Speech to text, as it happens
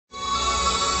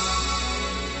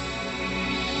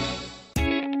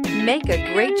Make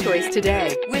a great choice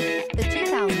today with the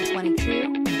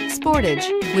 2022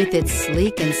 Sportage. With its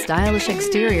sleek and stylish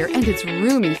exterior and its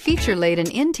roomy feature-laden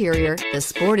interior, the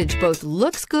Sportage both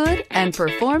looks good and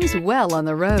performs well on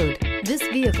the road. This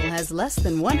vehicle has less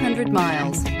than 100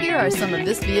 miles. Here are some of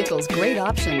this vehicle's great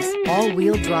options: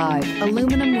 all-wheel drive,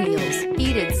 aluminum wheels,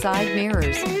 heated side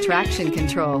mirrors, traction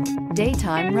control,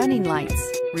 daytime running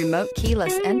lights, remote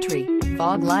keyless entry,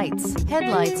 fog lights,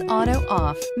 headlights auto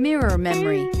off, mirror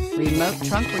memory, remote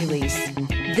trunk release.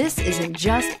 This isn't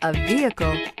just a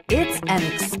vehicle, it's an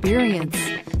experience.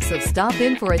 So stop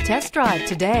in for a test drive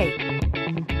today.